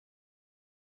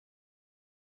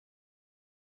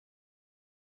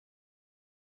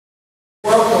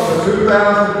Welcome to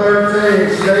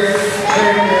 2013 state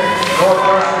champion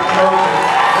Northwestern Trojans.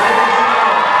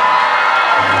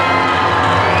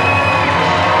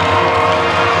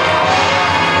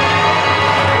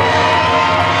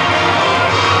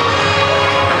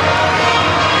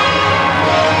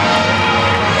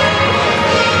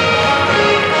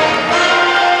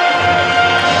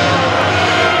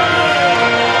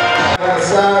 On the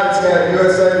side, it's got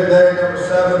USA Today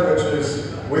 #7, which is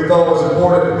we thought was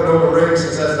important to put on the ring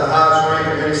since that's the highest rank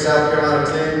of any South Carolina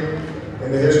team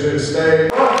in the history of the state.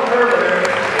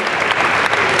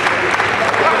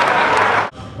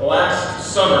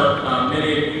 Last summer,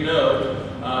 many of you know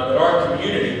that our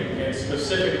community, and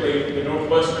specifically the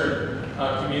Northwestern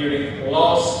community,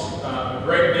 lost a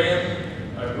great man,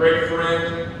 a great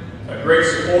friend, a great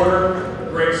supporter, a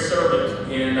great servant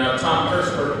in Tom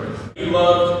Kurtzberg. He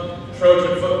loved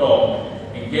Trojan football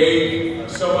and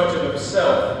gave so much of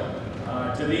himself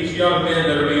to these young men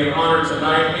that are being honored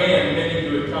tonight, and many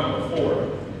who had come before.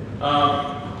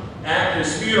 At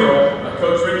his funeral,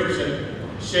 Coach Richardson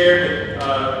shared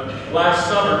that last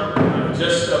summer,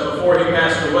 just before he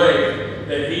passed away,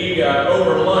 that he,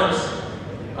 over lunch,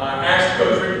 asked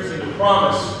Coach Richardson to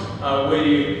promise, will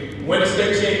you win a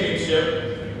state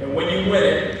championship, and when you win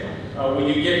it, will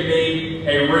you give me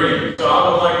a ring? So I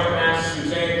would like to ask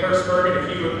Suzanne Kurtzberg if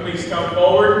you would please come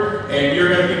forward, and you're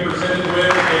going to be presented with a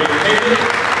pennant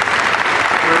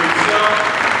for yourself,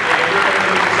 and you're going to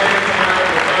be presented tonight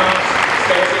with Tom's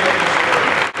state championship ring.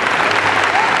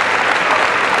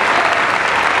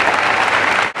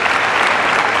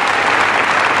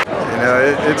 You know,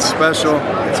 it's special.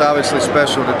 It's obviously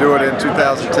special to do it in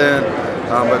 2010.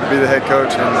 But to be the head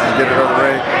coach and get it over the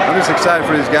ring, I'm just excited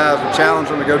for these guys. We challenge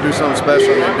them to go do something special,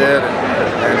 and they did.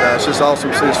 And it's just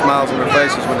awesome to see the smiles on their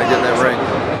faces when they get that ring.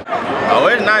 Oh,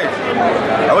 it's nice.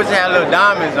 I wish it had little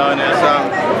diamonds on there or something.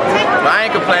 But I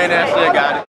ain't complaining. I still got